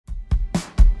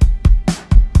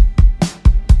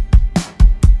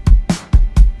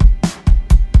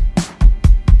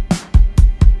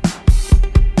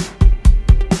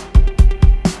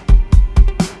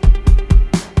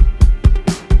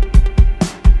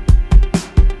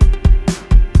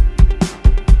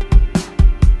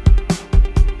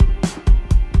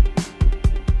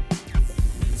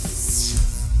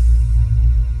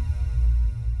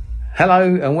Hello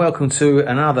and welcome to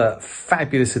another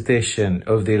fabulous edition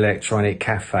of the Electronic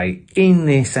Cafe. In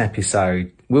this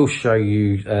episode, we'll show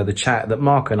you the chat that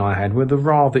Mark and I had with the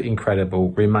rather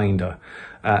incredible Remainder,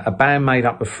 a band made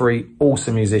up of three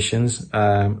awesome musicians,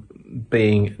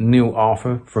 being Neil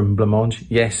Arthur from Blancmange,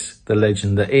 yes, the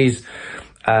legend that is,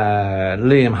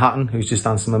 Liam Hutton, who's just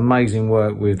done some amazing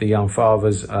work with the Young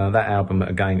Fathers. That album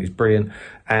again is brilliant.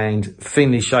 And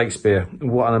Finlay Shakespeare,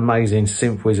 what an amazing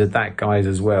synth wizard that guy is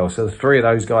as well. So the three of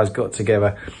those guys got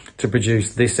together to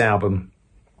produce this album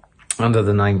under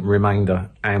the name Remainder,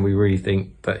 and we really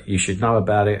think that you should know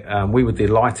about it. We were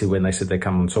delighted when they said they'd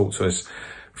come and talk to us.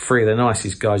 Three of the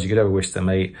nicest guys you could ever wish to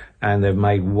meet, and they've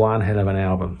made one hell of an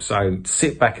album. So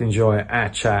sit back and enjoy our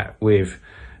chat with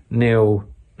Neil,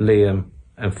 Liam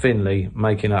and Finlay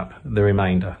making up the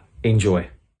Remainder. Enjoy.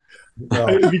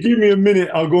 Hey, if you give me a minute,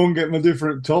 I'll go and get my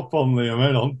different top on, Liam.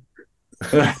 Hang on.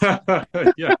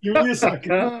 Yeah. Give me a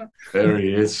second. There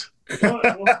he is. Have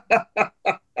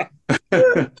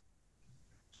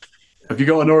you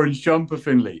got an orange jumper,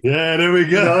 Finlay? Yeah, there we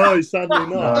go. No, sadly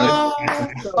not.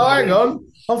 Hang on,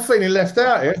 I'm feeling left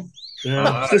out here. Yeah.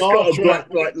 I've just got a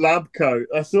black like lab coat.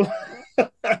 That's all.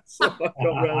 That's all I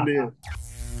got around here.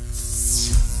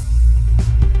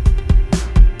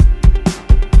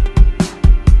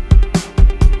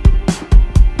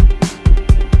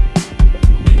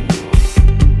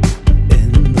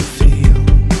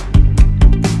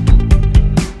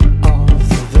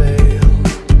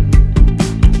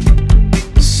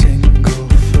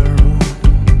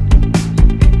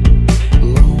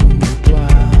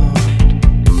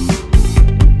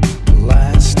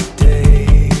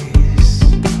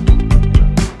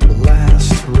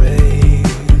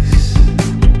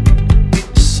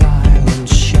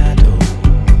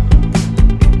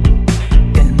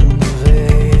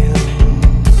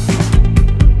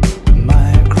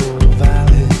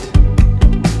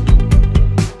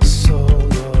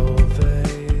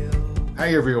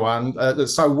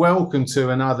 So welcome to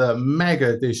another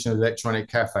mega edition of Electronic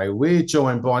Cafe. We're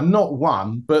joined by not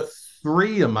one, but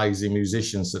three amazing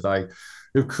musicians today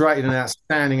who've created an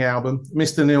outstanding album.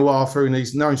 Mr. Neil Arthur, who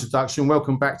needs no introduction.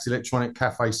 Welcome back to Electronic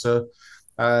Cafe, sir.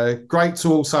 Great to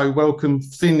also welcome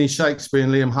Finlay Shakespeare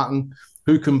and Liam Hutton,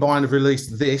 who combined have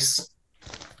released this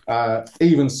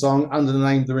Evensong under the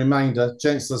name The Remainder.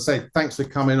 Gents, as I said, thanks for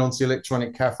coming on to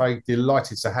Electronic Cafe.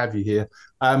 Delighted to have you here.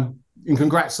 And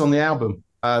congrats on the album.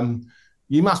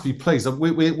 You must be pleased.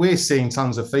 We're seeing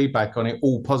tons of feedback on it,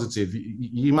 all positive.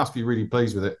 You must be really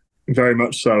pleased with it. Very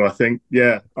much so, I think.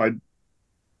 Yeah, I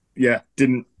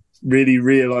didn't really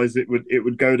realise it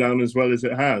would go down as well as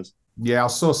it has. Yeah, I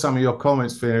saw some of your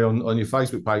comments, Phil, on your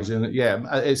Facebook page, and yeah,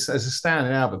 it's a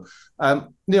standing album.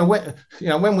 Neil,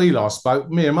 when we last spoke,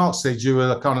 me and Mark said you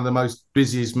were kind of the most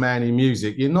busiest man in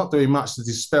music. You're not doing much to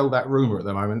dispel that rumour at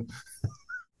the moment.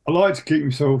 I like to keep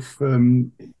myself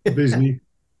busy.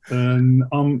 And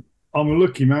I'm a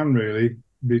lucky man, really,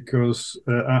 because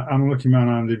I'm a lucky man,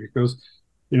 Andy, because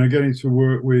getting to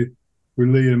work with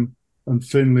Liam and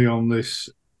Finlay on this,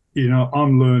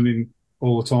 I'm learning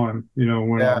all the time.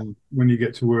 When you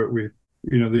get to work with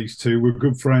these two, we're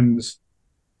good friends,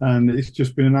 and it's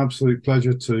just been an absolute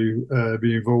pleasure to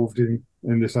be involved in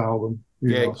this album.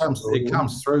 It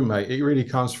comes through, mate. It really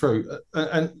comes through.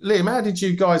 And Liam, how did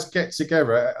you guys get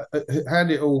together? How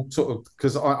did it all sort of?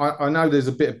 Because I know there's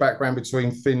a bit of background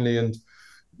between Finlay and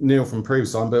Neil from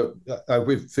previous time, but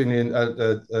with Finlay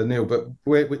and Neil. But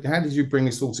how did you bring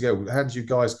this all together? How did you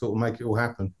guys sort of make it all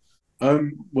happen?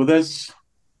 Well, there's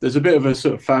a bit of a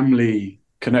sort of family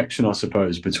connection, I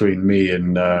suppose, between me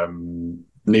and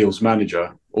Neil's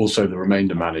manager, also the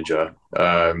Remainder manager,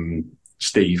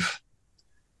 Steve,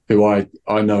 who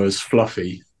I know as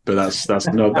Fluffy, but that's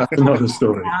another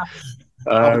story.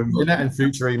 In that in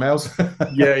future emails.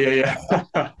 Yeah.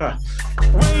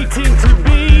 Waiting to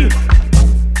be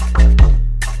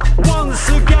once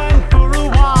again for a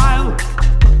while,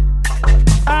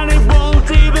 and it won't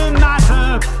even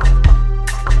matter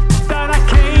that I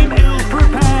came ill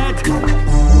prepared.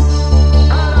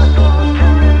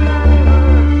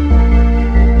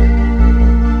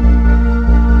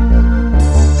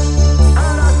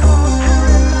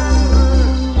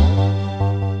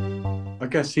 I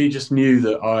guess he just knew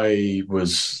that I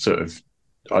was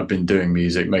I'd been doing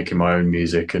music, making my own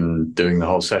music and doing the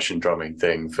whole session drumming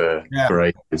thing for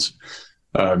ages.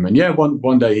 And yeah,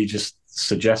 one day he just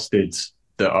suggested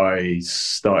that I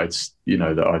started,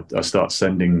 that I start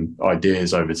sending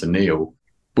ideas over to Neil,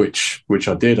 which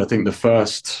I did. I think the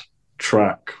first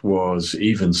track was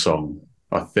Evensong,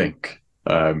 I think.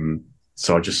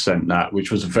 So I just sent that, which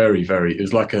was very, very, it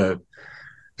was like an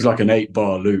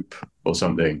 8-bar loop or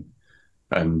something.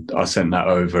 and I sent that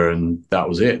over, and that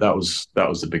was it. That was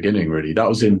the beginning, really. That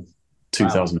was in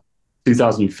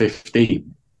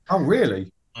 2015. Oh,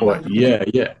 really? Well, yeah,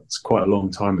 it's quite a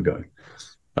long time ago.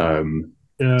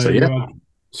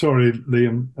 Sorry,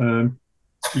 Liam.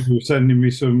 You were sending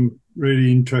me some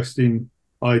really interesting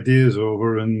ideas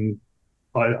over, and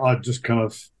I just kind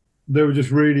of, they were just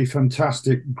really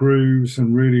fantastic grooves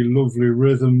and really lovely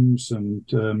rhythms,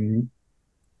 and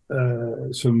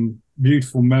some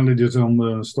beautiful melodies on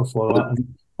there and stuff like that.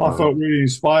 And I felt really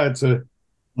inspired to,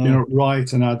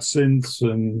 write and add synths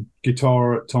and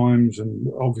guitar at times, and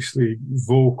obviously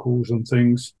vocals and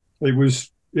things. It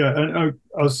was, and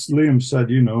as Liam said,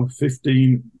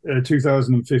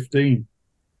 2015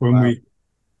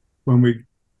 when we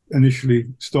initially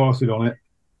started on it.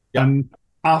 Yeah. And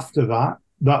after that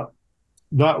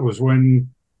was when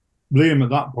Liam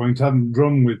at that point hadn't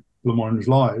drummed with Blancmange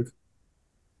live.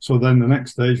 So then the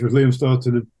next stage was Liam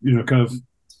started, kind of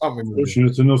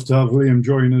fortunate enough to have Liam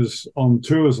join us on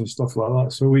tours and stuff like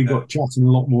that. So we got chatting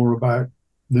a lot more about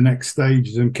the next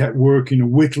stages and kept working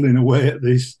and whittling away at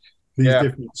these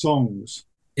different songs.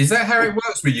 Is that how it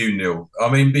works with you, Neil? I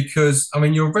mean, because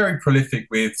you're very prolific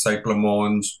with, say,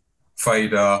 Blancmange,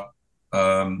 Fader,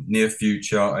 Near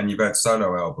Future, and you've had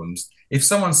solo albums. If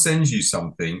someone sends you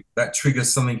something, that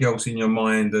triggers something else in your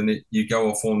mind, and you go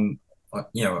off on,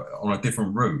 on a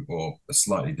different route or a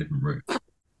slightly different route.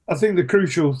 I think the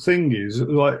crucial thing is,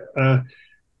 like,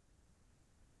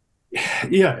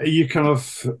 you kind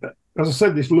of, as I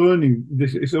said,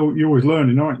 you're always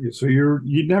learning, aren't you? So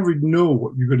you never know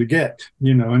what you're going to get,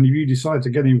 and if you decide to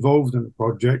get involved in a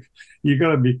project, you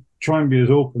got to try and be as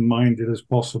open-minded as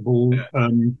possible. Yeah.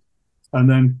 And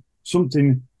then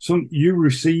you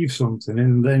receive something,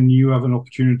 and then you have an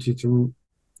opportunity to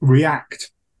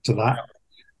react to that.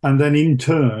 And then in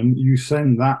turn, you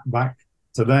send that back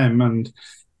to them. And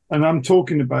I'm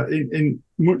talking about, in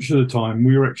much of the time,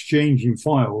 we were exchanging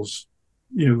files,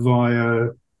 via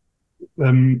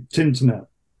Tinternet,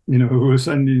 we were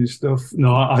sending stuff.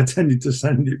 No, I tended to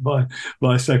send it by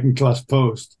second-class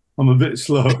post. I'm a bit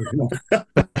slow.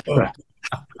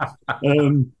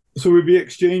 So we'd be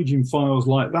exchanging files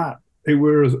like that. It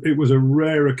was a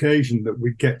rare occasion that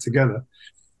we'd get together.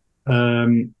 I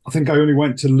think I only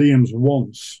went to Liam's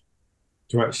once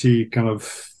to actually kind of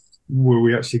where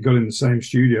we actually got in the same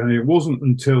studio, and it wasn't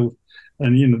until,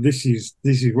 and this is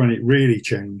when it really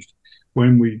changed,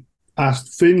 when we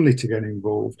asked Finlay to get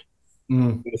involved.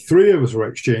 The three of us were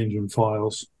exchanging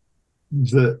files.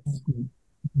 That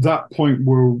point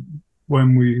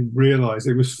when we realised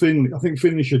it was Finlay. I think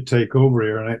Finlay should take over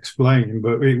here and explain,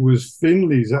 but it was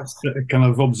Finlay's kind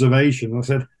of observation. I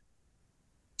said,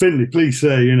 Finlay, please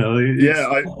say,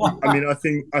 I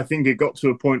think it got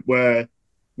to a point where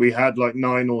we had like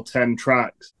 9 or 10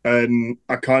 tracks, and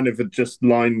I kind of had just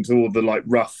lined all the like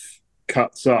rough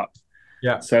cuts up.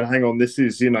 Yeah. Said, hang on, this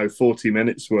is 40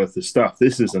 minutes worth of stuff.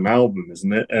 This is an album,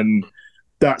 isn't it? And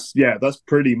that's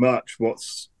pretty much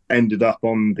what's ended up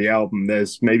on the album.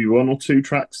 There's maybe 1 or 2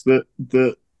 tracks that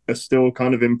are still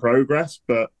kind of in progress,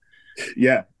 but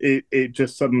yeah, it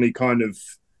just suddenly kind of,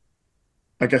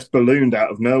 I guess, ballooned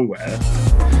out of nowhere.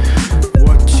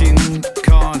 Watching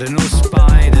Cardinal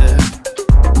Spider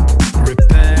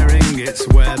repairing its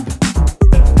web.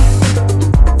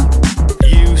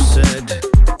 You said,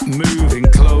 moving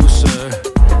closer.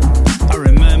 I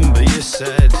remember you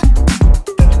said,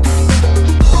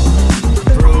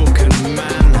 broken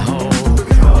manhole,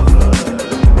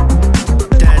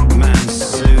 dead man's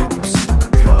soups.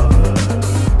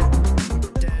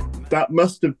 That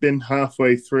must have been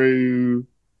halfway through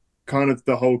kind of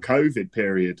the whole COVID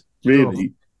period,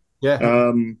 really.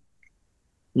 Yeah.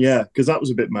 Yeah, because that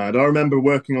was a bit mad. I remember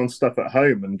working on stuff at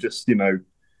home and just,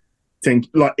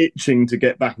 itching to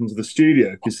get back into the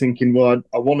studio, because thinking, well,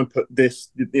 I want to put this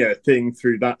thing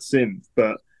through that synth,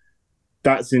 but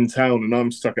that's in town and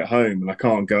I'm stuck at home and I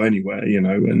can't go anywhere,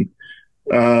 and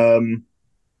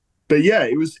but yeah,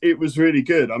 it was really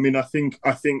good. I mean, I think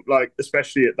like,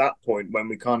 especially at that point when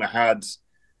we kind of had,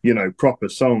 proper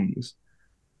songs,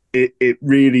 it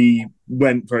really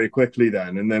went very quickly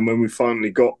then. And then when we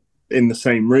finally got in the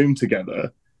same room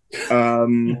together,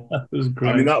 that was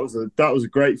great. I mean, that was a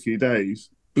great few days,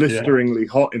 blisteringly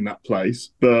hot in that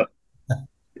place, but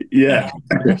yeah.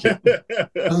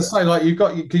 As I say, like,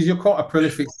 because you're quite a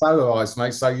prolific soloist,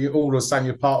 mate, so you all of a sudden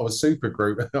you're part of a super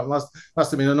group. That must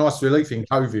have been a nice relief in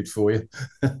COVID for you.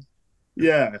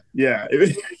 Yeah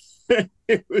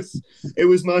it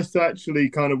was nice to actually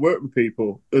kind of work with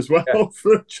people as well,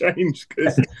 for a change,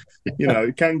 because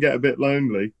it can get a bit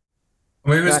lonely. I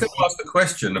mean, we're still asked the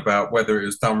question about whether it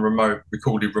was done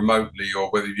recorded remotely, or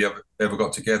whether you ever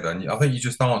got together. And I think you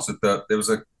just answered that there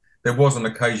was an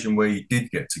occasion where you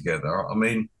did get together. I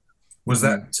mean, was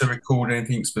that to record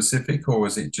anything specific, or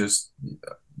was it just,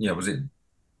 was it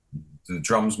the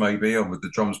drums maybe, or were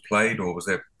the drums played, or was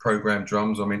there programmed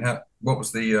drums? I mean, what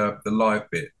was the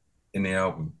live bit in the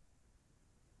album?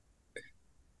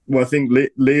 Well, I think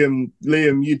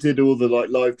Liam, you did all the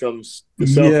live drums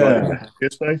yourself,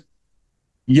 right?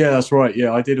 Yeah, that's right.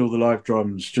 Yeah, I did all the live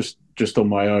drums just on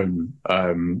my own,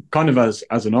 kind of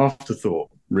as an afterthought,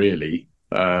 really.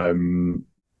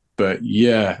 But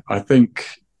yeah, I think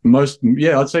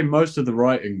I'd say most of the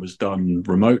writing was done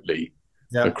remotely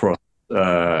across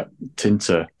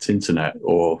Tinternet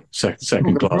or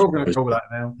second class. We're all going to call that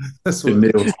now. That's what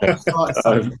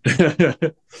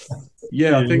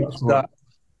yeah, I think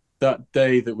that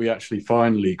day that we actually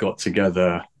finally got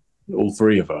together, all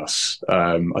three of us,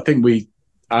 I think we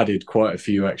added quite a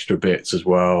few extra bits as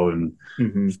well. And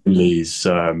Finlay's,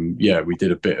 we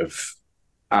did a bit of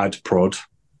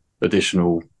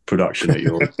additional production at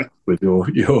with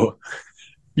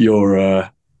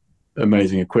your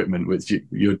amazing equipment, which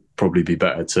you'd probably be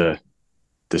better to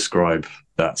describe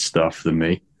that stuff than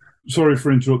me. Sorry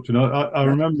for interrupting. I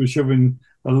remember shoving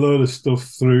a load of stuff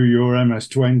through your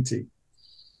MS-20.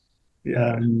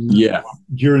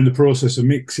 During the process of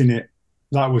mixing it,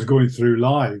 that was going through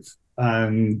live,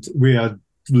 and we had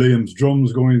Liam's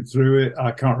drums going through it.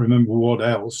 I can't remember what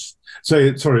else.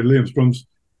 Liam's drums,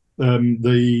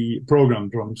 the program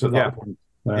drums at that point,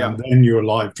 and then your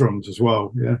live drums as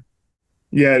well.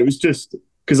 Yeah, it was just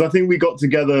because I think we got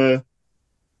together.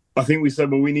 I think we said,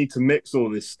 well, we need to mix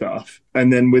all this stuff,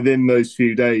 and then within those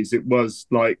few days, it was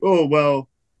like, oh well,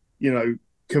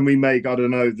 can we make, I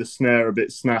don't know, the snare a bit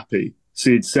snappy? So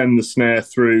you'd send the snare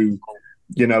through,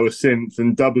 a synth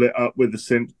and double it up with the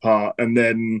synth part. And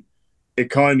then it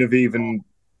kind of even,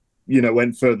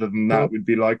 went further than that. We'd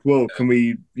be like, well, can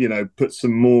we, put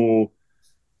some more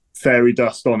fairy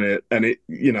dust on it? And it,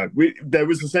 there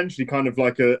was essentially kind of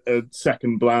like a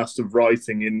second blast of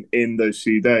writing in those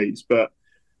few days. But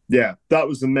yeah, that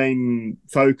was the main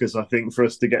focus, I think, for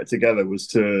us to get together, was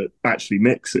to actually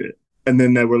mix it. And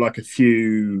then there were like a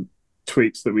few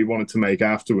tweaks that we wanted to make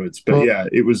afterwards. But yeah,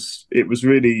 it was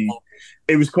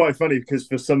quite funny, because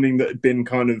for something that had been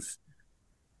kind of,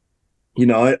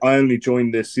 I only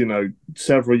joined this,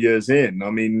 several years in. I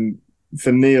mean,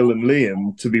 for Neil and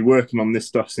Liam to be working on this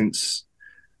stuff since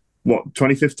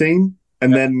 2015,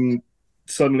 and then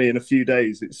suddenly in a few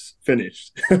days it's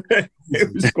finished. It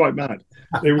was quite mad.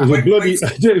 It was a bloody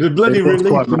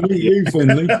relief to meet you,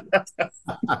 Finlay.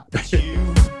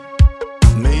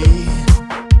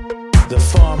 The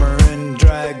farmer in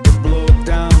drag, the bloke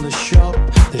down the shop,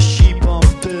 the sheep on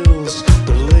pills,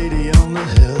 the lady on the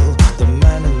hill, the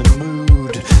man in the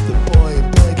mood, the boy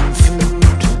begging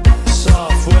food.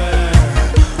 Software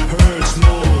hurts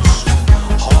most,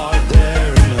 hard there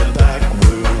in the back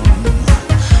room.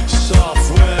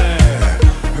 Software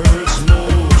hurts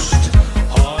most,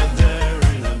 hard there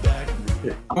in the back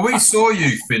room. Well, we saw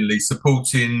you, Finlay,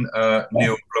 supporting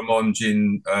Neil Blancmange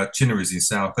in Chinnery's in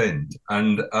Southend,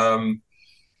 and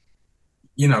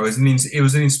it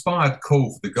was an inspired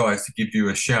call for the guys to give you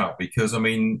a shout, because I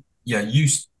mean, you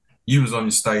was on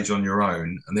your stage on your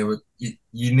own, and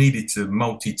you needed to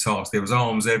multitask. There was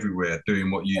arms everywhere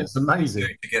doing what you amazing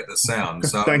to get the sound.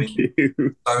 So Thank you.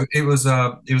 So it was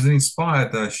an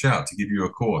inspired shout to give you a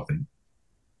call, I think.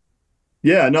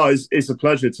 Yeah, no, it's a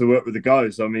pleasure to work with the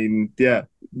guys. I mean, yeah,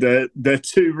 they're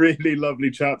two really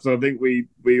lovely chaps. I think we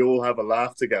all have a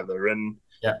laugh together, and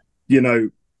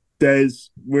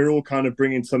we're all kind of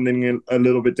bringing something a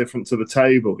little bit different to the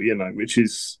table, which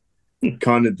is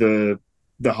kind of the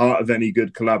heart of any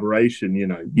good collaboration.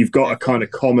 You've got a kind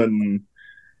of common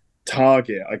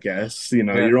target, I guess.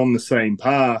 You're on the same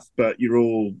path, but you're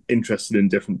all interested in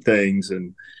different things,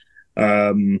 and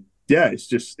it's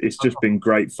just been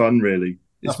great fun, really.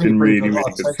 It's been really,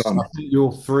 really good fun. I think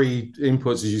your three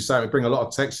inputs, as you say, bring a lot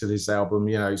of text to this album.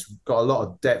 It's got a lot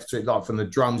of depth to it, like from the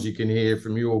drums you can hear,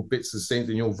 from your bits of synth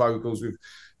and your vocals, with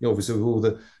obviously with all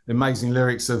the amazing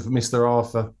lyrics of Mr.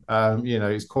 Arthur.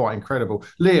 It's quite incredible.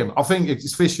 Liam, I think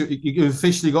you've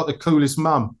officially got the coolest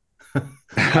mum.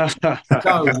 I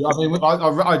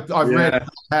read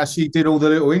how she did all the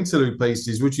little interlude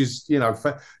pieces, which is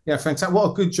fantastic.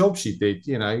 What a good job she did.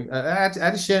 How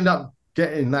did she end up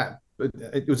getting that?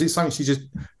 Was it something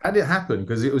how did it happen?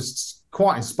 Because it was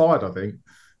quite inspired, I think.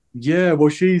 Yeah, well,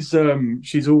 she's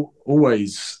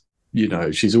always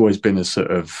been a sort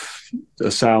of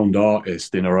a sound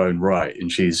artist in her own right,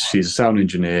 and she's a sound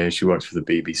engineer. She works for the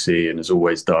BBC and has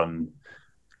always done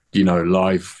you know,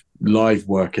 live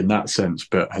work in that sense,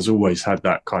 but has always had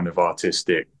that kind of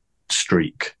artistic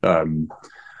streak,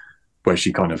 where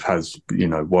she kind of has, you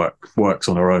know, works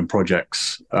on her own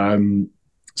projects.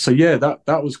 So yeah,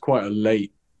 that was quite a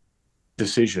late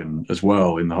decision as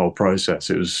well in the whole process.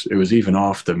 It was even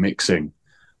after mixing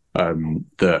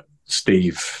that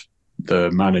Steve,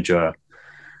 the manager,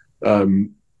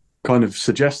 kind of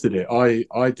suggested it.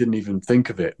 I didn't even think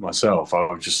of it myself.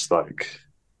 I was just like,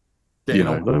 you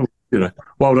know,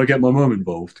 why would I get my mum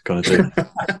involved, kind of thing.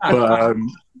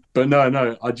 But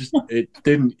no, it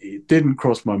didn't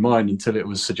cross my mind until it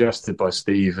was suggested by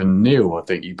Steve and Neil. I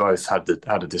think you both had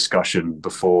a discussion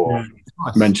before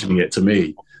mentioning it to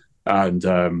me, and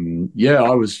I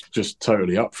was just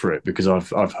totally up for it because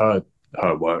I've heard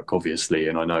her work, obviously,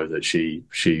 and I know that she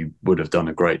would have done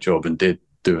a great job and did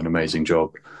do an amazing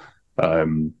job.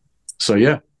 So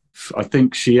yeah, I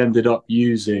think she ended up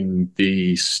using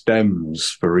the stems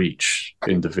for each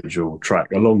individual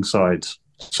track alongside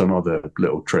some other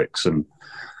little tricks and,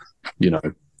 you know,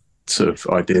 sort of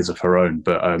ideas of her own.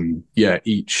 But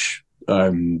each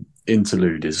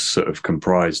interlude is sort of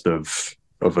comprised of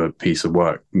a piece of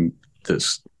work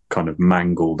that's kind of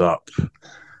mangled up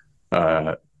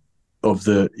of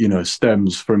the, you know,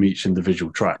 stems from each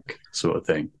individual track, sort of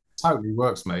thing. Totally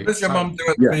works, mate. What does your mum do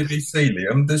at the BBC,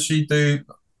 Liam? Does she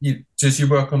does she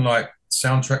work on like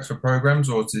soundtracks for programs,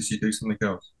 or does she do something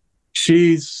else?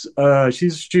 She's a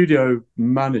studio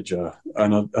manager,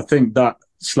 and I think that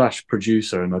 /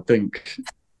 producer, and I think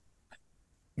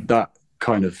that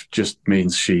kind of just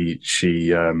means she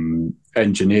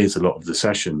engineers a lot of the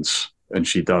sessions, and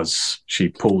she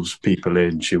pulls people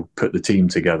in. She'll put the team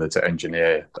together to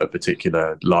engineer a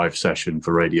particular live session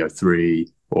for Radio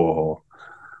 3, or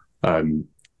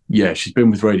she's been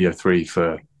with Radio 3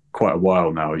 for quite a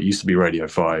while now. It used to be Radio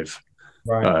 5.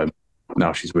 Right.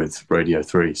 Now she's with Radio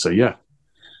 3. So yeah,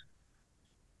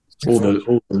 all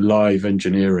the live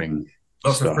engineering.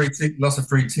 Lots of free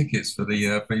tickets for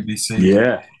the BBC.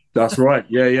 Yeah, that's right.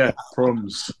 Yeah.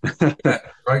 Proms. Yeah,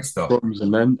 great stuff. Proms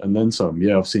and then some.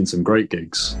 Yeah, I've seen some great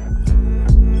gigs.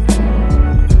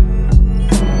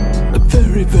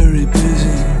 Very, very busy.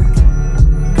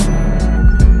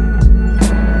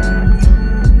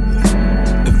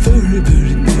 Very,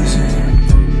 very busy.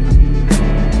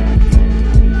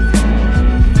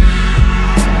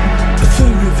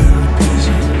 Very, very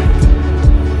busy.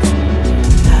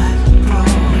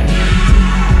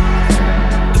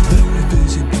 A very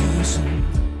busy person.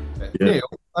 Neil,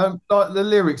 like the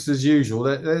lyrics as usual,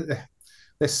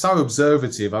 they're so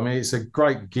observative. I mean, it's a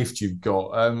great gift you've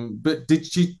got. But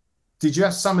did you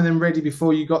have some of them ready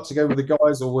before you got together with the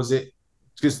guys, or was it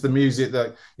just the music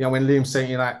that, you know, when Liam sent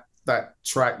you that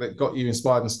track that got you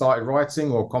inspired and started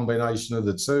writing, or a combination of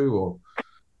the two? Or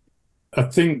I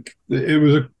think it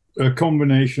was a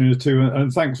combination of two,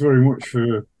 and thanks very much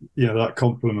for that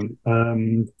compliment.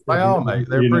 They are, mate.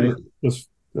 They're brilliant.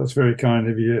 That's very kind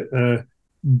of you.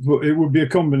 But it would be a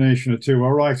combination of two. I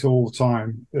write all the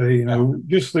time,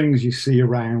 just things you see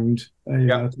around.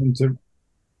 I tend to,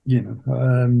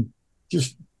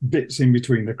 just bits in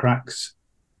between the cracks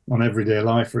on everyday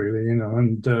life, really,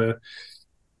 and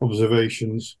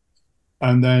observations.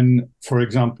 And then, for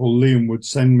example, Liam would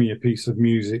send me a piece of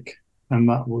music, and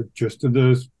that would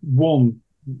there's one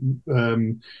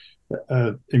in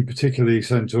particular he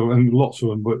sent, and lots of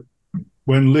them, but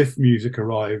when lift music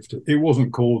arrived, it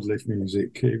wasn't called lift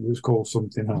music, it was called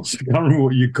something else. I can't remember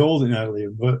what you called it earlier,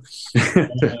 but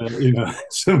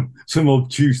some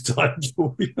obtuse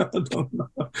title. I don't know.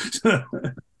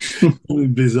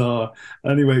 Bizarre.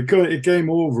 Anyway, it came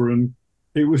over, and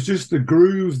it was just the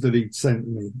grooves that he'd sent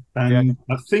me. And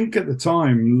I think at the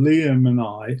time, Liam and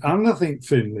I think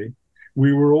Finlay,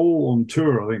 we were all on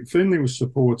tour. I think Finlay was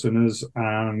supporting us,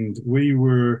 and we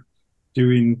were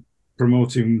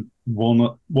promoting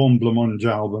one Blancmange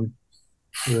album,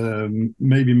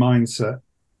 maybe Mindset.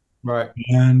 Right.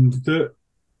 And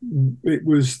it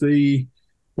was the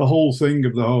whole thing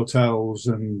of the hotels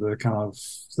and the kind of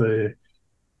the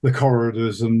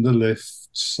corridors and the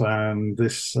lifts and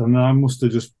this, and I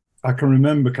can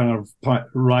remember kind of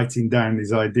writing down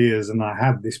these ideas, and I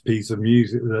had this piece of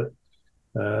music that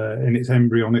in its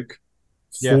embryonic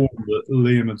form that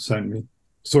Liam had sent me.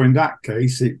 So in that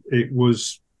case, it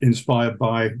was inspired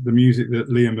by the music that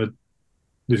Liam had,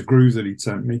 this groove that he'd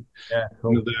sent me. Yeah,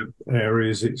 cool. In other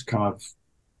areas, it's kind of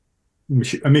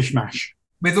a mishmash.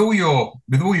 With all your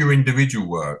individual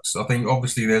works, I think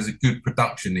obviously there's a good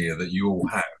production here that you all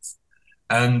have,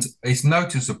 and it's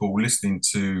noticeable listening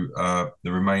to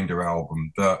the Remainder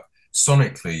album that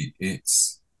sonically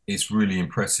it's really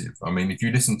impressive. I mean, if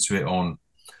you listen to it on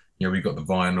You know, we've got the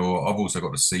vinyl. I've also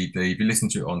got the CD. If you listen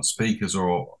to it on speakers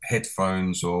or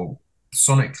headphones or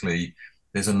sonically,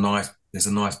 there's a nice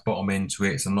bottom end to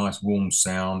it. It's a nice warm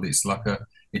sound. It's like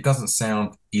it doesn't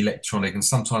sound electronic, and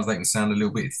sometimes they can sound a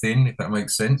little bit thin, if that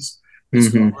makes sense. It's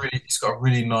got a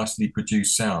really nicely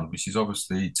produced sound, which is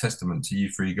obviously testament to you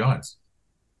three guys.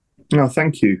 No,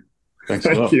 thank you. Thanks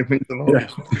a lot. You. It means a lot.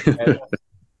 Yeah.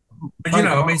 But you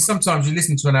know, I mean, sometimes you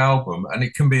listen to an album and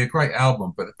it can be a great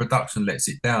album, but the production lets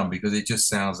it down because it just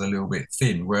sounds a little bit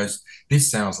thin. Whereas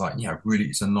this sounds like, you know, really,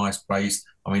 it's a nice bass.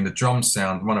 I mean, the drum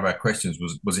sound, one of our questions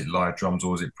was it live drums or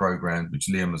was it programmed, which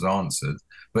Liam has answered.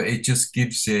 But it just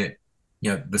gives it, you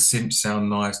know, the synths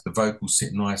sound nice, the vocals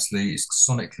sit nicely.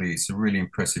 Sonically, it's a really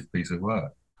impressive piece of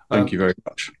work. Thank you very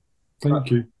much.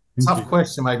 Thank you. Tough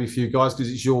question maybe for you guys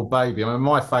because it's your baby. I mean,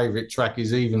 my favourite track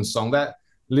is Evensong. That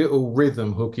little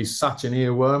rhythm hook is such an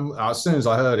earworm. As soon as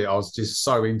I heard it, I was just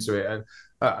so into it.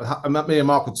 And me and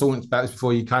Mark were talking about this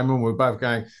before you came on. We were both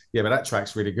going, yeah, but that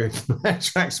track's really good. That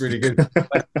track's really good.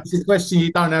 It's a question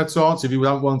you don't have to answer if you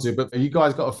don't want to, but have you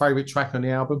guys got a favourite track on the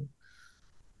album?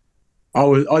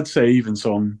 I'd say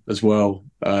Evensong as well.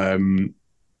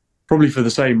 Probably for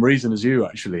the same reason as you,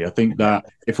 actually. I think that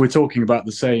if we're talking about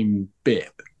the same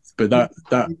bit, but that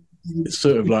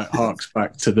sort of like harks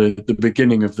back to the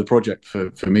beginning of the project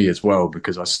for me as well,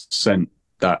 because I sent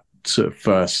that sort of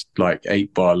first like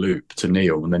 8-bar loop to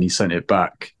Neil, and then he sent it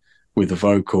back with the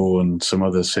vocal and some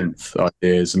other synth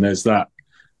ideas, and there's that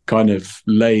kind of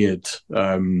layered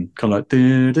kind of like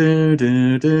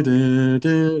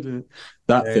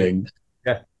that thing.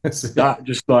 Yeah. That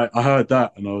just like I heard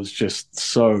that and I was just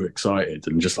so excited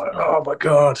and just like, oh my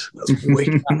god, that's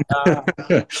wicked.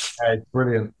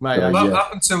 Brilliant, mate.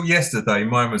 Up until yesterday,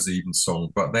 mine was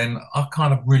Evensong, but then I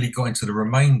kind of really got into the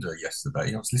remainder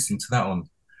yesterday. I was listening to that on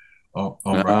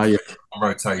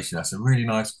rotation. That's a really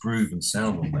nice groove and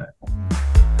sound on there.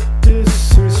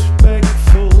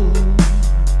 Disrespectful,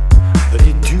 but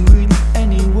you do it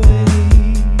anyway.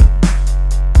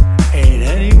 In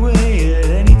any way, at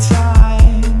any time.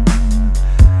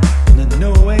 And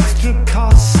no extra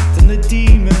cost, and the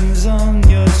demons on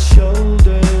your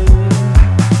shoulder.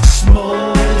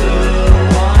 Smolder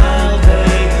while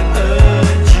they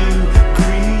urge you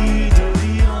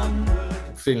greedily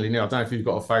onward. Finlay, Neil, I don't know if you've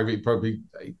got a favourite. Probably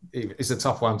it's a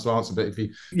tough one to answer, but if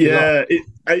you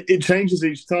it changes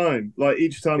each time. Like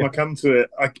each time I come to it,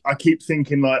 I keep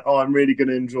thinking like, oh, I'm really going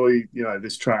to enjoy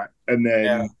this track, and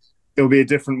then there'll be a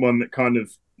different one that kind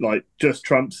of like just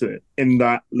trumps it in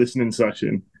that listening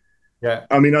session. Yeah,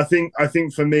 I mean, I think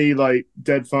for me, like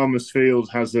Dead Farmers Field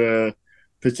has a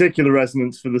particular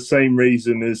resonance for the same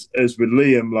reason as with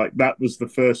Liam. Like that was the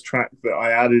first track that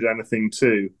I added anything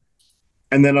to.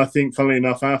 And then I think, funnily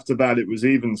enough, after that, it was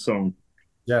Evensong.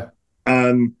 Yeah.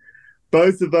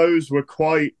 Both of those were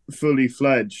quite fully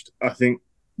fledged, I think,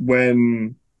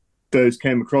 when those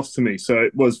came across to me. So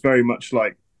it was very much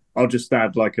like, I'll just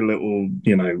add like a little,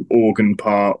 organ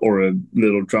part or a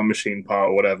little drum machine part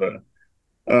or whatever.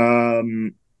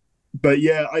 But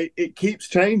yeah, it keeps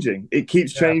changing. It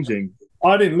keeps changing.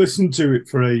 I didn't listen to it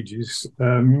for ages,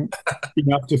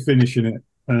 after finishing it.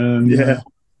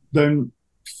 Then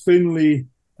Finlay,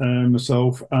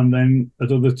 myself, and then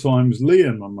at other times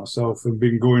Liam and myself have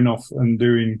been going off and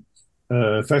doing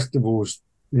festivals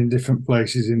in different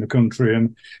places in the country,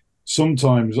 and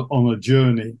sometimes on a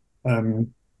journey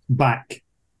back,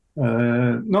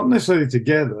 not necessarily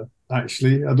together.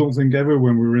 Actually, I don't think ever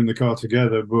when we were in the car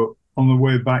together, but on the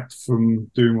way back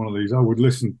from doing one of these, I would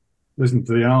listen to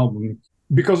the album.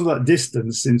 Because of that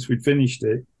distance since we'd finished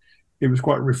it, it was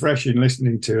quite refreshing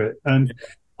listening to it. And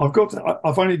I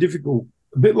find it difficult,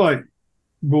 a bit like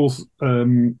both,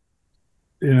 particularly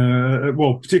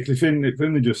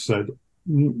Finlay just said,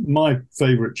 my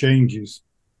favourite changes.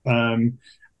 And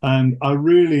I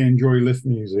really enjoy lift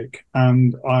music,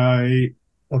 and I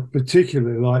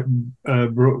particularly like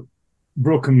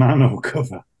Broken Mano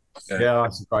cover. Yeah,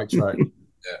 that's a great track.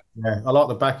 Yeah, I like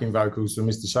the backing vocals from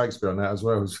Mr. Shakespeare on that as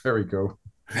well. It was very cool.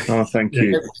 Oh, thank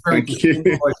you. Thank you.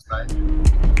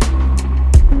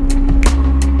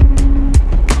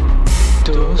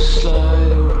 Doors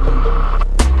slide open,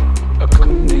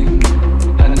 accompanying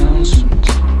announcement.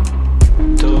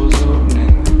 Doors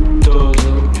opening, doors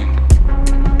opening.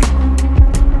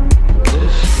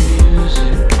 Lift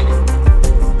music,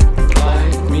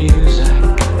 light music.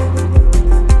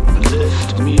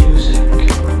 Lift music,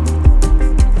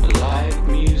 light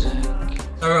music.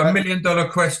 So $1 million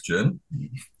question: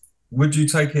 would you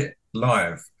take it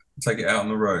live? Take it out on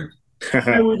the road?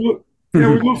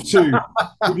 We'd love to.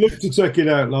 We'd love to check it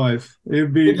out live.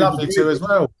 We'd love you to as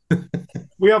well.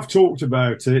 we have talked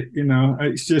about it. You know,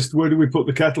 it's just where do we put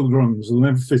the kettle drums? They'll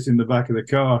never fit in the back of the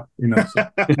car. You know.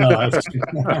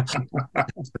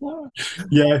 So,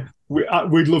 yeah,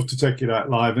 we'd love to take it out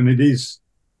live, and it is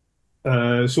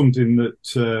something that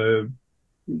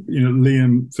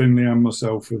Liam, Finlay, and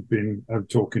myself have been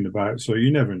talking about. So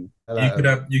you never know.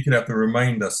 You could have the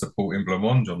remainder supporting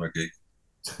Blancmange on a gig.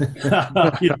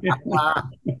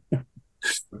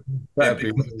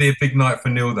 It'd be a big night for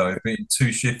Neil, though. It'd be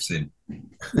 2 shifts in.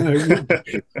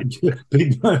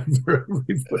 Big night for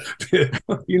everybody.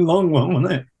 A long one,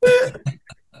 wasn't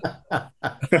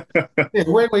it?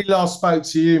 When we last spoke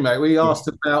to you, mate, we asked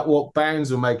about what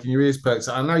bands were making your ears perk.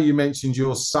 I know you mentioned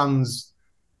your son's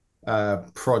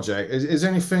project. Is there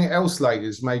anything else lately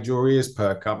that's made your ears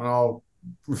perk up? And I'll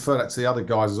refer that to the other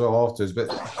guys as well afterwards. But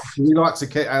we like to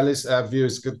keep our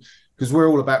viewers good, because we're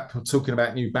all about talking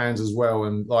about new bands as well,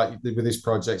 and like with this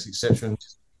project, etc. And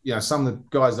you know, some of the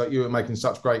guys like you are making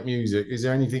such great music. Is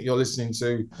there anything you're listening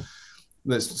to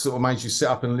that's sort of made you sit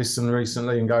up and listen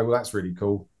recently and go, well, that's really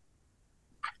cool?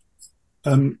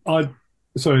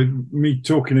 Sorry, me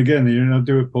talking again here, and I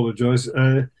do apologise.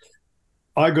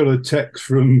 I got a text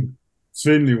from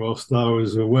Finlay whilst I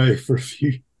was away for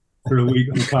a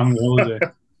week on family holiday,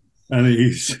 and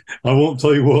I won't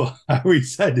tell you how he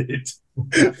said it,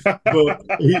 but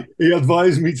he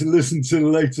advised me to listen to the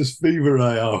latest Fever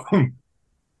Ray album.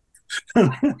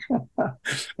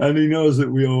 And he knows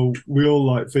that we all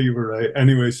like Fever Ray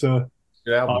anyway, so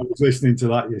yeah, I was listening to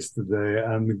that yesterday,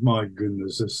 and my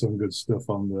goodness, there's some good stuff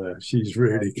on there. She's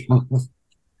really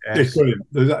it's brilliant.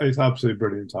 It's absolutely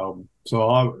brilliant album.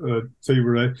 So Fever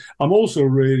Ray. I'm also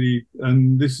really,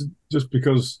 and this is just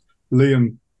because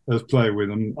Liam has played with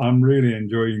them, I'm really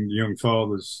enjoying the Young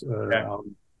Fathers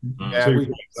album.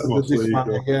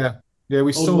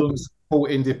 We saw them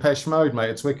supporting Depeche Mode,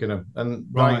 mate, at Twickenham, and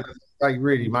they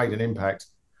really made an impact.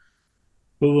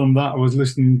 Other than that, I was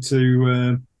listening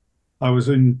to. I was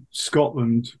in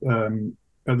Scotland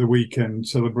at the weekend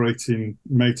celebrating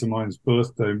a mate of mine's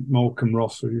birthday, Malcolm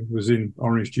Ross, who was in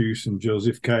Orange Juice, and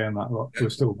Joseph Kay and that lot. We're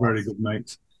still very good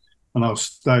mates. And I was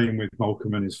staying with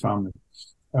Malcolm and his family.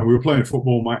 And we were playing a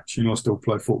football match, I still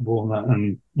play football and that.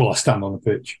 And, I stand on the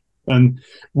pitch. And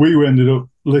we ended up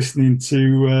listening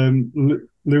to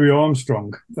Louis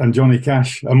Armstrong and Johnny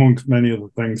Cash, amongst many other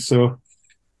things. So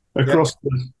across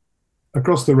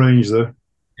the range there.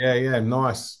 Yeah,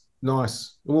 nice.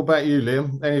 What about you,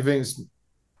 Liam? Anything's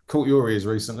caught your ears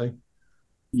recently?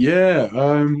 Yeah,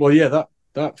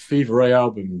 that Fever Ray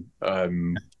album,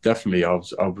 definitely. I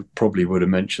probably would have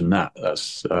mentioned that.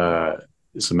 That's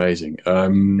it's amazing.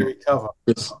 Scary cover.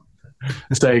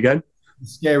 Say again.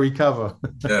 Scary cover.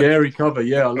 Scary cover.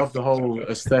 Yeah, I love the whole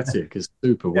aesthetic. It's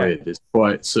super weird. It's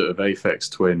quite sort of Aphex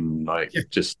Twin,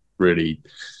 just really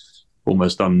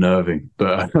almost unnerving,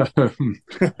 but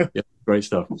yeah, great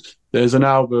stuff. There's an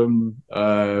album,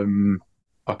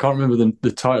 I can't remember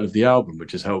the title of the album,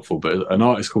 which is helpful, but an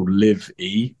artist called Liv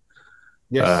E.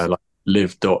 Yes. Like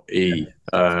Liv.E.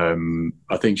 I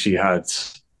think she had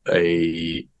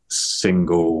a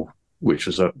single which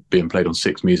was being played on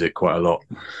Six Music quite a lot.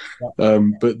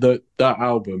 But that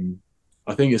album,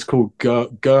 I think it's called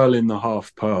Girl in the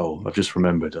Half Pearl. I've just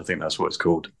remembered. I think that's what it's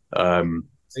called.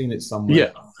 Seen it somewhere. Yeah.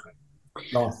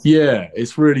 Nice. Yeah,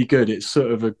 it's really good. It's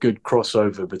sort of a good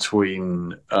crossover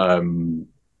between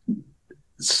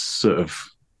sort of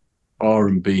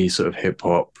R&B, sort of hip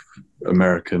hop,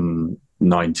 American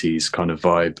 90s kind of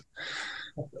vibe,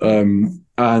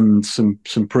 and some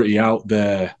pretty out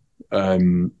there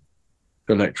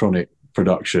electronic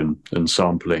production and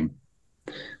sampling.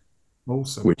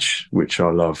 Awesome. Which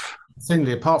I love.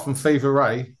 Finlay, apart from Fever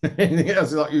Ray, anything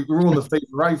else? Like we're on the Fever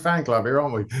Ray fan club here,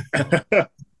 aren't we?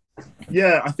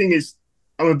 Yeah, I think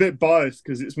I'm a bit biased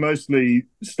because it's mostly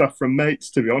stuff from mates,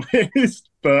 to be honest.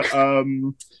 But a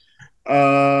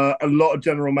lot of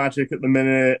General Magic at the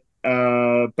minute,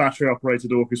 battery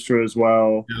operated orchestra as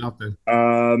well. Yeah,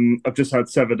 I've just had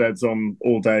Severed Heads on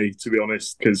all day, to be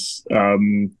honest, because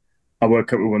I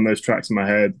woke up with one of those tracks in my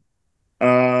head.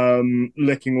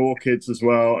 Licking Orchids as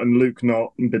well, and Luke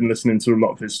Knott, and been listening to a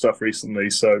lot of his stuff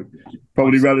recently. So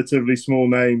probably relatively small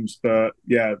names, but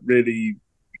yeah, really,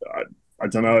 I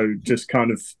don't know, just kind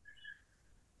of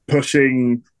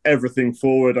pushing everything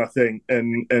forward, I think,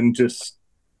 and just,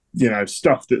 you know,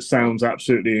 stuff that sounds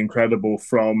absolutely incredible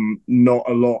from not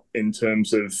a lot in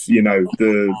terms of, you know,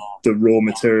 the raw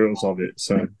materials of it.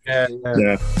 So yeah.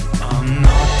 I'm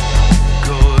not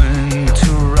going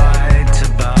to write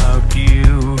about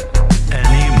you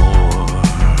anymore.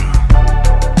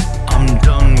 I'm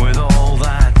done with all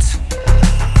that.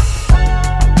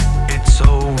 It's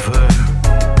over.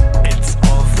 It's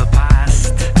of the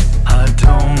past.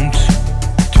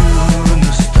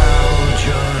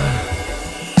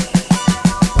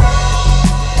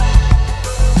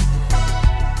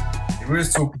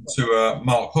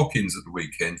 Mark Hawkins at the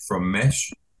weekend from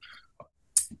Mesh.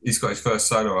 He's got his first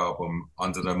solo album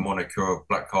under the moniker of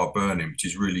Black Car Burning, which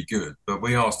is really good. But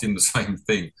we asked him the same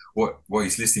thing, what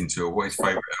he's listening to or what his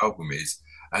favourite album is.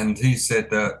 And he said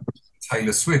that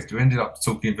Taylor Swift. We ended up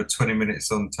talking for 20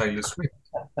 minutes on Taylor Swift.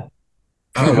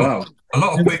 Oh, wow. A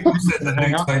lot of people said the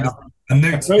new Taylor.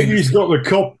 Maybe he's got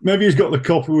the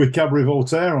copy with Cabaret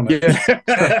Voltaire on it.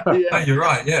 Yeah. You're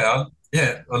right. Yeah.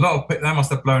 A lot of that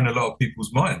must have blown a lot of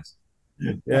people's minds.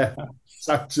 Yeah,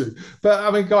 so true. But I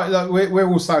mean, guys, look, we're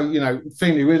also, you know,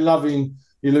 Finlay, we're loving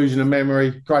Illusion of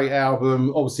Memory. Great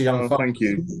album, obviously. Thank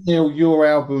you, Neil. Your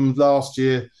album last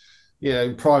year, you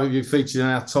know, Private View featured in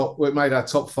our top. We made our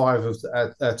top 5 of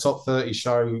our top 30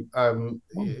 show.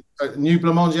 New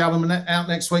Blancmange album out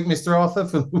next week, Mr. Arthur,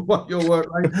 for your work,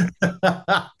 mate.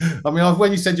 I mean, when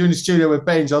you said you're in the studio with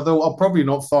Benge, I thought I'm probably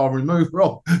not far removed,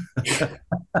 Rob.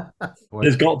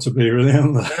 There's got to be, really,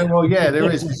 haven't there? Well, yeah, there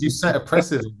is, because you set a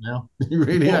precedent now. You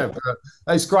really have.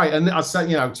 But it's great. And I say,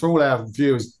 you know, to all our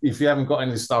viewers, if you haven't got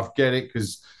any of this stuff, get it,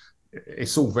 because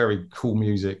it's all very cool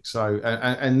music. So,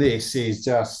 and this is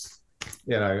just,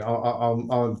 you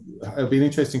know, it'll be an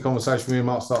interesting conversation. We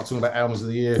might start talking about albums of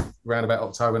the year around about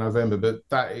October, November, but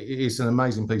that is an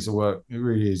amazing piece of work. It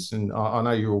really is. And I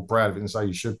know you're all proud of it and say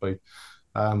you should be.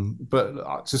 But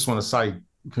I just want to say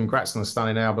congrats on the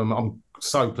stunning album. I'm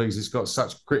so pleased it's got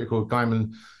such critical acclaim,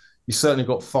 and you certainly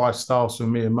got 5 stars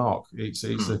from me and Mark. It's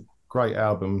a great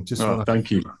album. Just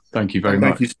thank you very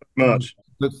much. Thank you so much.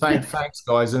 But thanks,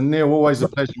 guys. And Neil, always a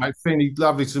pleasure, mate. Finlay,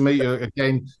 lovely to meet you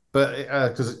again. But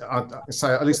because I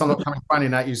say, at least I'm not coming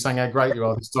running at you saying how great you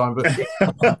are this time.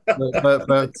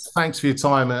 But thanks for your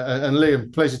time. And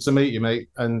Liam, pleasure to meet you, mate.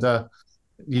 And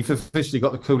you've officially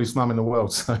got the coolest mum in the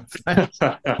world. So thanks.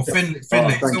 Well, Finlay,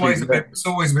 it's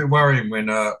always a bit worrying when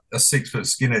a 6-foot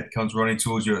skinhead comes running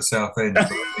towards you at Southend.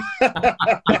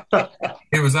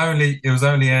 It was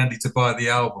only Andy to buy the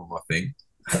album, I think.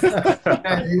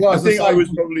 I think I was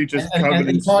probably just covered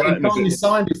in sweat. He finally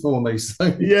signed it for me.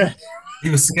 So. Yeah. He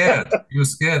was scared.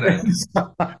 Andy.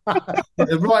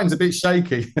 The writing's a bit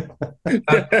shaky.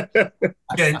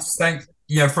 Again, thanks.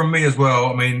 Yeah, from me as well.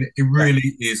 I mean, it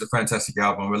really is a fantastic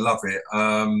album. I love it.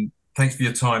 Thanks for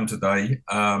your time today.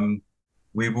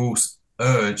 We will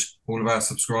urge all of our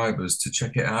subscribers to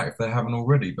check it out if they haven't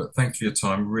already. But thanks for your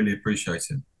time. Really appreciate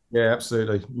it. Yeah,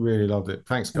 absolutely. Really loved it.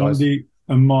 Thanks, guys. Andy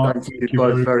and Mark, thank you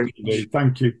both very much.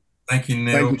 Thank you. Thank you,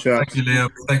 Neil. Thank you, Liam.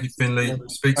 Thank you, Finlay.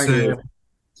 Speak soon.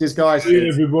 Cheers, guys. See you,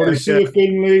 everybody. See you,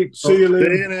 Finlay. See you, Liam.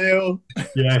 See you, Neil.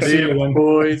 Yeah, see you, then.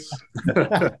 Boys.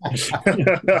 Bye.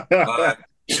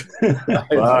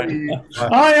 Bye.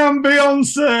 I am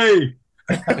Beyonce.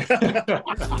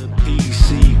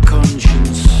 PC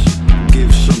conscience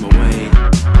gives some away.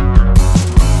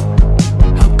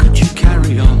 How could you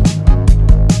carry on?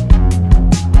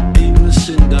 Aimless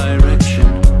in direction.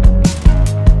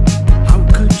 How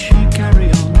could she carry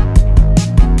on?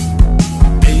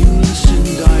 Aimless in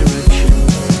direction.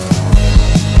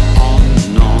 On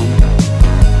and on.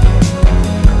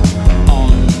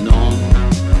 On and on.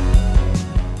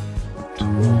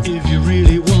 If you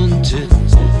really want it,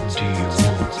 do you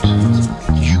want?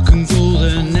 You can go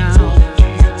there now.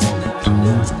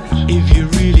 If you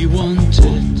really want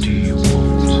it, do you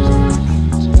want?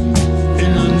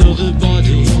 In another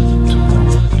body.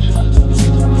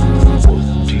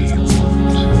 Do you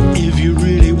want? If you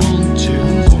really want to,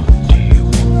 do you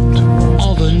want?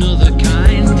 Of another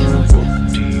kind.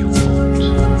 Do you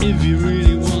want? If you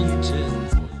really want it.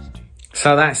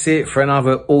 So that's it for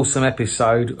another awesome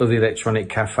episode of the Electronic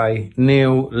Cafe.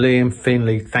 Neil, Liam,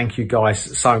 Finlay, thank you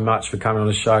guys so much for coming on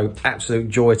the show. Absolute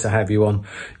joy to have you on.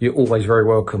 You're always very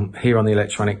welcome here on the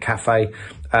Electronic Cafe.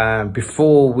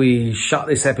 Before we shut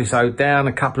this episode down,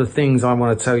 a couple of things I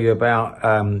want to tell you about.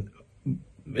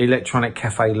 Electronic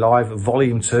Cafe Live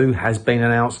Volume 2 has been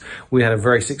announced. We had a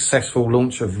very successful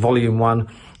launch of Volume 1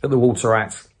 at the Water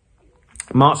Act.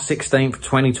 March 16th,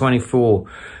 2024.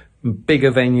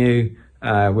 Bigger venue.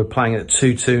 We're playing at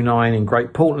 229 in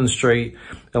Great Portland Street,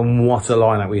 and what a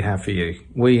lineup we have for you.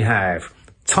 We have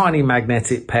Tiny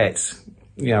Magnetic Pets,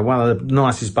 you know, one of the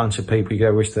nicest bunch of people you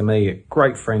go wish to meet.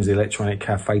 Great friends at the Electronic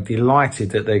Cafe.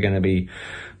 Delighted that they're going to be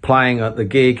playing at the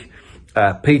gig.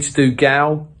 Peter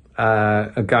Dugal,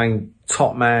 again,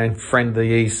 top man, friend of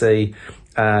the EC,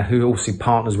 who also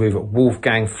partners with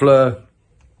Wolfgang Fleur.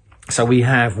 So we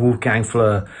have Wolfgang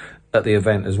Fleur at the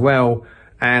event as well.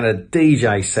 And a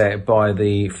DJ set by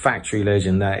the factory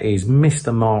legend that is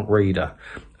Mr. Mark Reeder.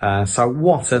 So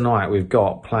what a night we've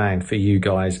got planned for you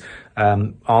guys.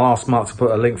 I'll ask Mark to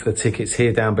put a link for the tickets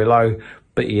here down below,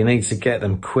 but you need to get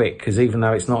them quick, because even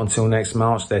though it's not until next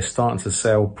March, they're starting to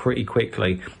sell pretty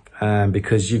quickly.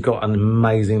 because you've got an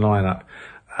amazing lineup.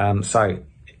 So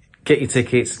get your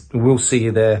tickets. We'll see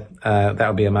you there.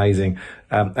 That'll be amazing.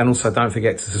 And also don't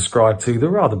forget to subscribe to the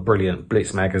rather brilliant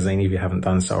Blitz magazine if you haven't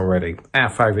done so already. Our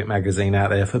favourite magazine out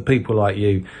there for people like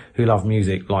you who love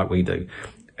music like we do.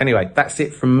 Anyway, that's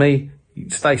it from me.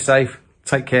 Stay safe.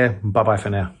 Take care. Bye-bye for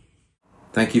now.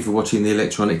 Thank you for watching The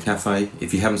Electronic Cafe.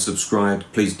 If you haven't subscribed,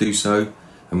 please do so,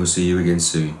 and we'll see you again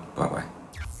soon. Bye-bye.